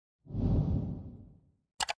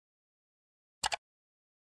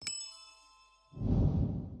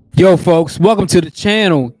Yo, folks, welcome to the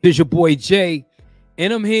channel. This is your boy Jay,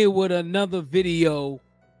 and I'm here with another video.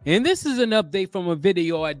 And this is an update from a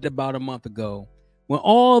video I did about a month ago when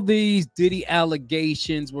all these Diddy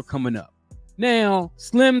allegations were coming up. Now,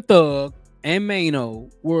 Slim Thug and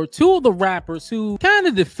Mano were two of the rappers who kind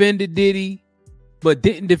of defended Diddy, but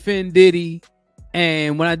didn't defend Diddy.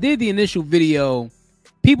 And when I did the initial video,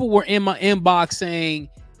 people were in my inbox saying,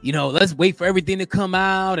 you know, let's wait for everything to come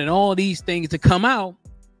out and all these things to come out.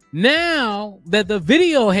 Now that the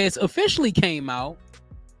video has officially came out,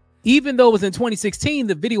 even though it was in 2016,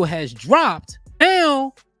 the video has dropped.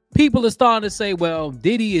 Now people are starting to say, well,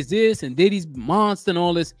 Diddy is this and Diddy's monster and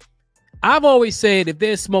all this. I've always said if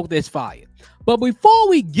there's smoke, there's fire. But before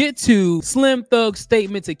we get to Slim Thug's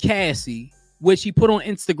statement to Cassie, which he put on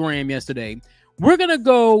Instagram yesterday, we're going to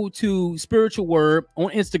go to Spiritual Word on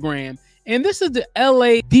Instagram. And this is the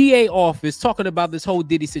LA DA office talking about this whole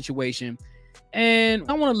Diddy situation. And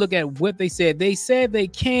I want to look at what they said. They said they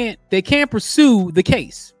can't pursue the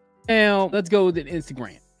case. Now, let's go to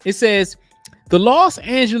Instagram. It says, the Los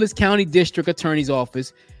Angeles County District Attorney's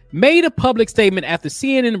Office made a public statement after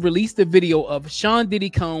CNN released the video of Sean Diddy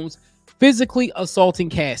Combs physically assaulting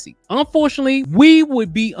Cassie. Unfortunately, we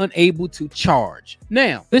would be unable to charge.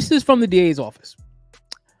 Now, this is from the DA's office.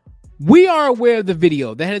 We are aware of the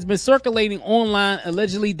video that has been circulating online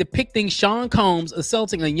allegedly depicting Sean Combs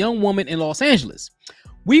assaulting a young woman in Los Angeles.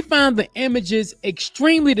 We found the images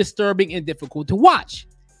extremely disturbing and difficult to watch.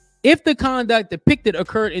 If the conduct depicted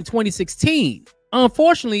occurred in 2016,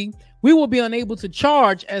 unfortunately, we will be unable to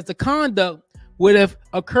charge as the conduct would have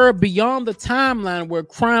occurred beyond the timeline where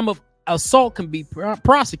crime of assault can be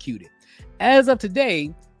prosecuted. As of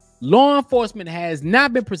today, law enforcement has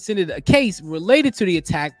not been presented a case related to the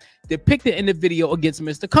attack depicted in the video against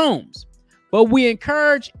Mr. Combs. But we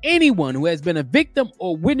encourage anyone who has been a victim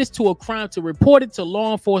or witness to a crime to report it to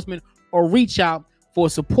law enforcement or reach out for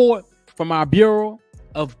support from our Bureau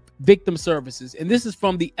of Victim Services. And this is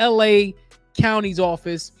from the LA County's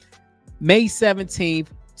office, May 17th,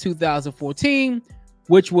 2014,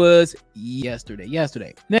 which was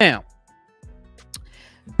yesterday. Now,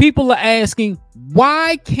 people are asking,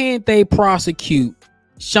 why can't they prosecute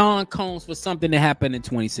Sean Combs for something that happened in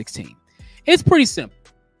 2016? It's pretty simple.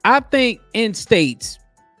 I think in states,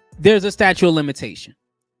 there's a statute of limitation.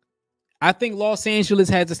 I think Los Angeles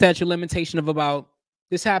has a statute of limitation of about,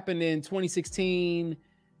 this happened in 2016,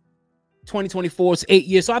 2024, it's 8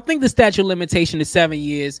 years. So I think the statute of limitation is 7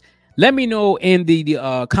 years. Let me know in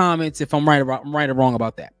the comments if I'm right or wrong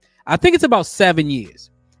about that. I think it's about 7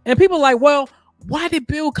 years. And people are like, well, why did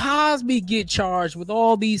Bill Cosby get charged with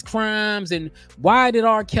all these crimes? And why did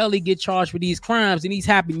R. Kelly get charged with these crimes? And these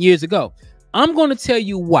happened years ago. I'm going to tell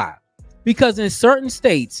you why. Because in certain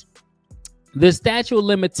states, the statute of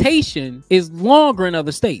limitation is longer in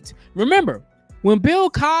other states. Remember, when Bill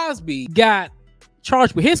Cosby got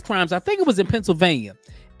charged with his crimes, I think it was in Pennsylvania.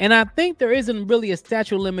 And I think there isn't really a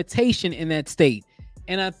statute of limitation in that state.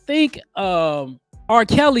 And I think R.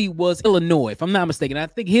 Kelly was Illinois, if I'm not mistaken. I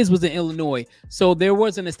think his was in Illinois. So there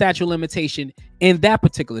wasn't a statute of limitation in that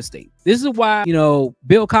particular state. This is why, you know,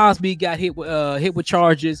 Bill Cosby got hit with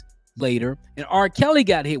charges later, and R. Kelly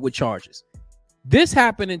got hit with charges. This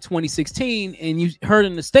happened in 2016, and you heard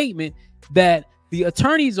in the statement that the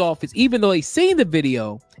attorney's office, even though they seen the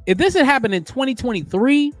video, if this had happened in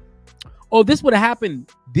 2023, or this would have happened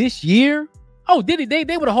this year, oh, Diddy,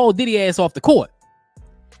 they would have hauled Diddy ass off the court.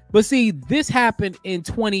 But see, this happened in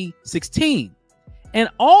 2016. And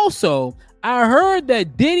also, I heard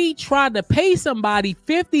that Diddy tried to pay somebody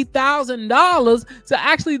 $50,000 to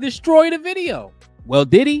actually destroy the video. Well,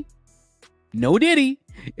 Diddy? No Diddy.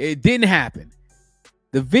 It didn't happen.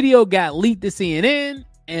 The video got leaked to CNN.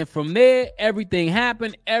 And from there, everything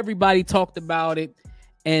happened. Everybody talked about it.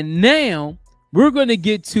 And now, we're going to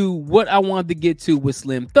get to what I wanted to get to with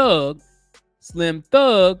Slim Thug. Slim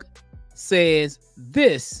Thug says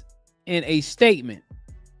this in a statement,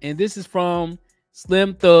 and this is from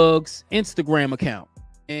Slim Thug's Instagram account,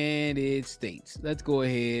 and it states, let's go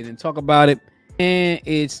ahead and talk about it. And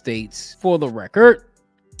it states, for the record,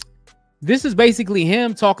 this is basically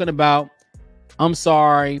him talking about, I'm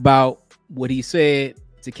sorry about what he said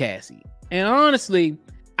to Cassie. And honestly,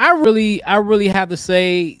 I really have to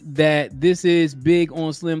say that this is big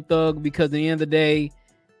on Slim Thug, because at the end of the day,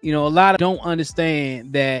 you know, a lot of don't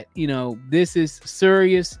understand that, you know, this is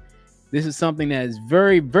serious. This is something that is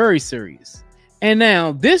very, very serious. And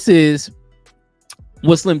now this is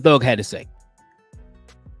what Slim Thug had to say.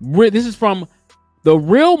 This is from the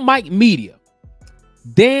Real Mike Media.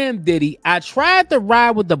 Damn, Diddy, I tried to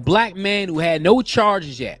ride with the black man who had no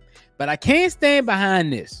charges yet, but I can't stand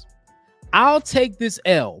behind this. I'll take this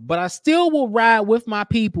L, but I still will ride with my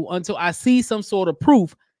people until I see some sort of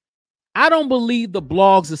proof. I don't believe the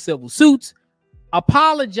blogs are civil suits.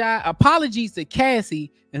 Apologies to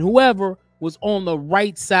Cassie and whoever was on the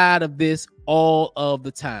right side of this all of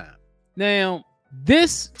the time. Now,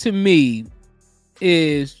 this to me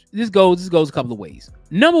is this goes a couple of ways.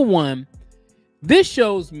 Number one, this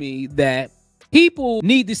shows me that people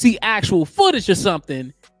need to see actual footage or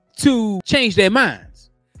something to change their minds.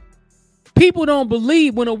 People don't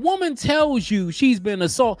believe when a woman tells you she's been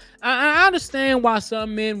assaulted. I understand why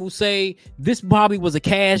some men will say this probably was a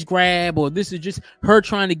cash grab or this is just her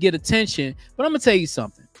trying to get attention. But I'm going to tell you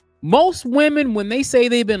something. Most women, when they say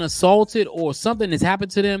they've been assaulted or something has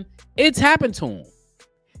happened to them, it's happened to them.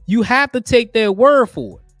 You have to take their word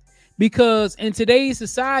for it. Because in today's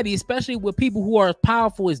society, especially with people who are as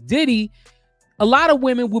powerful as Diddy, a lot of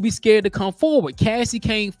women will be scared to come forward. Cassie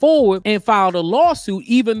came forward and filed a lawsuit,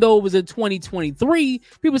 even though it was in 2023.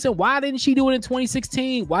 People said, why didn't she do it in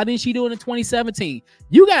 2016? Why didn't she do it in 2017?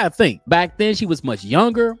 You got to think, back then she was much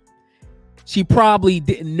younger. She probably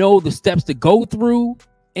didn't know the steps to go through.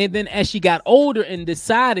 And then as she got older and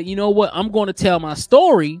decided, you know what, I'm going to tell my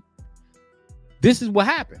story, this is what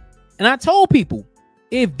happened. And I told people,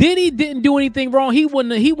 if Diddy didn't do anything wrong, he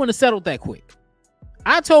wouldn't have settled that quick.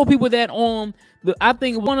 I told people that on I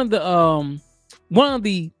think one of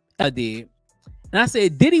the I did, and I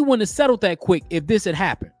said Diddy wouldn't have settled that quick if this had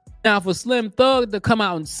happened. Now, for Slim Thug to come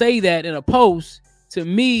out and say that in a post, to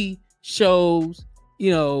me shows,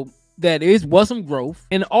 that it was some growth,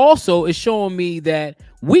 and also it's showing me that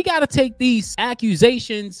we got to take these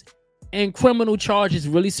accusations and criminal charges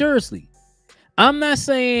really seriously. I'm not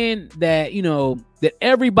saying that that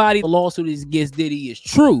everybody lawsuit against Diddy is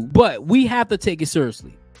true, but we have to take it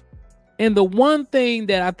seriously. And the one thing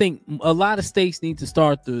that I think a lot of states need to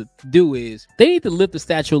start to do is they need to lift the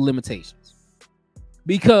statute of limitations.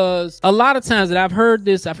 Because a lot of times that I've heard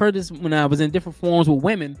this when I was in different forums with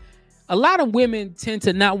women, a lot of women tend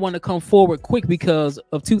to not want to come forward quick because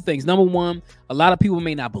of two things. Number one, a lot of people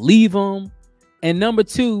may not believe them. And number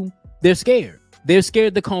two, they're scared. They're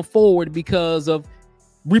scared to come forward because of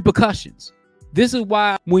repercussions. This is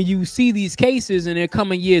why when you see these cases and they're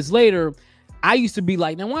coming years later, I used to be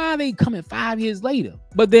like, now why are they coming 5 years later?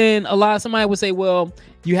 But then somebody would say, well,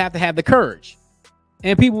 you have to have the courage.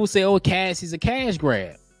 And people will say, oh, Cassie's a cash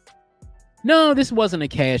grab. No, this wasn't a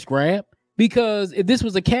cash grab. Because if this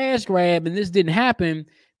was a cash grab and this didn't happen,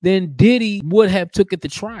 then Diddy would have took it to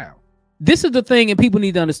trial. This is the thing, and people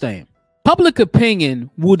need to understand. Public opinion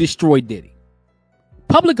will destroy Diddy.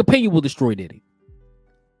 Public opinion will destroy Diddy.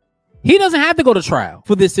 He doesn't have to go to trial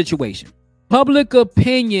for this situation. Public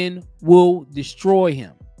opinion will destroy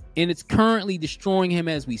him, and it's currently destroying him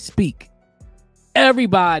as we speak.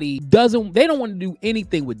 Everybody they don't want to do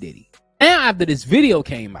anything with Diddy. Now, after this video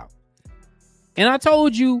came out, and I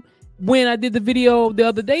told you when I did the video the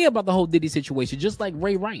other day about the whole Diddy situation, just like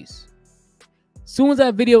Ray Rice. As soon as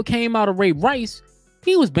that video came out of Ray Rice,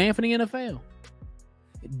 he was banned from the NFL.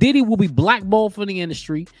 Diddy will be blackballed from the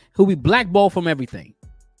industry. He'll be blackballed from everything.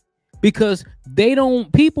 Because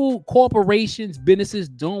corporations, businesses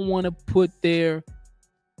don't want to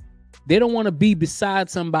they don't want to be beside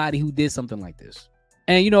somebody who did something like this.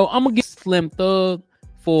 And, I'm going to get Slim Thug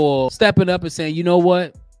for stepping up and saying, you know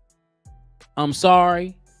what? I'm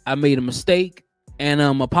sorry. I made a mistake. And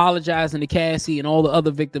I'm apologizing to Cassie and all the other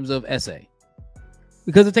victims of SA.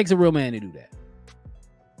 Because it takes a real man to do that.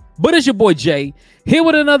 But it's your boy Jay, here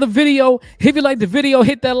with another video. If you like the video,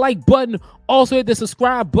 hit that like button. Also hit the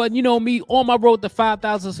subscribe button. You know me, on my road to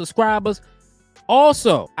 5,000 subscribers.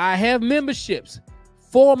 Also, I have memberships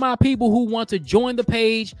for my people who want to join the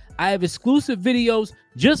page. I have exclusive videos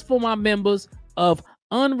just for my members of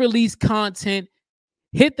unreleased content.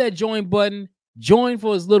 Hit that join button. Join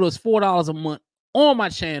for as little as $4 a month on my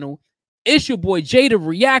channel. It's your boy Jay the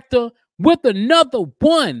Reactor with another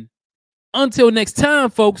one. Until next time,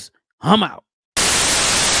 folks, I'm out.